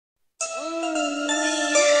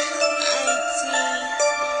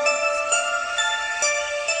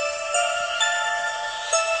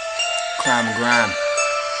Crime and grime.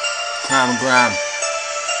 Crime and grime.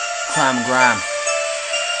 Crime and grime.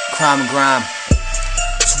 Crime and grime.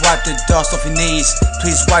 Just wipe the dust off your knees.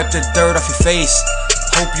 Please wipe the dirt off your face.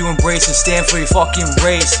 Hope you embrace and stand for your fucking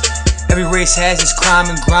race. Every race has its crime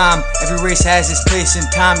and grime. Every race has its place and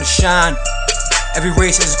time to shine. Every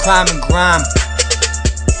race has its crime and grime.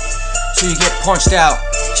 So you get punched out.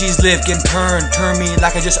 G's live getting turned. Turn me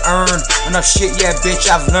like I just earned enough shit, yeah bitch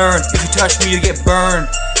I've learned. If you touch me you get burned,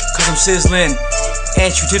 cause I'm sizzling.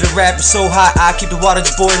 Entry to the rap is so hot, I keep the water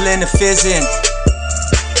just boiling and fizzing.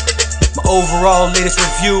 My overall latest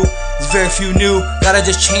review is very few new. That I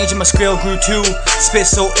just changed and my scale grew too. Spit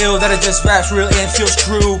so ill that I just raps real and feels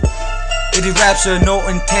true. If these raps are no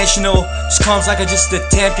intentional, just comes like I just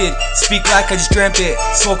attempted. Speak like I just dreamt it.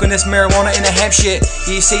 Smoking this marijuana in a hemp shit.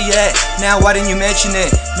 Yeah, you say that, now why didn't you mention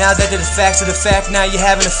it? Now that the facts are the fact, now you're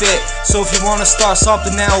having a fit. So if you wanna start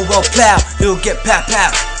something now, well plow, you'll get pow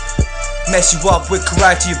pow. Mess you up with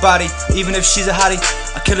karate to your body. Even if she's a hottie,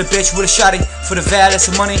 I kill a bitch with a shotty for the value of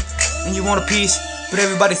some money. And you want a piece, but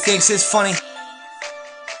everybody thinks it's funny.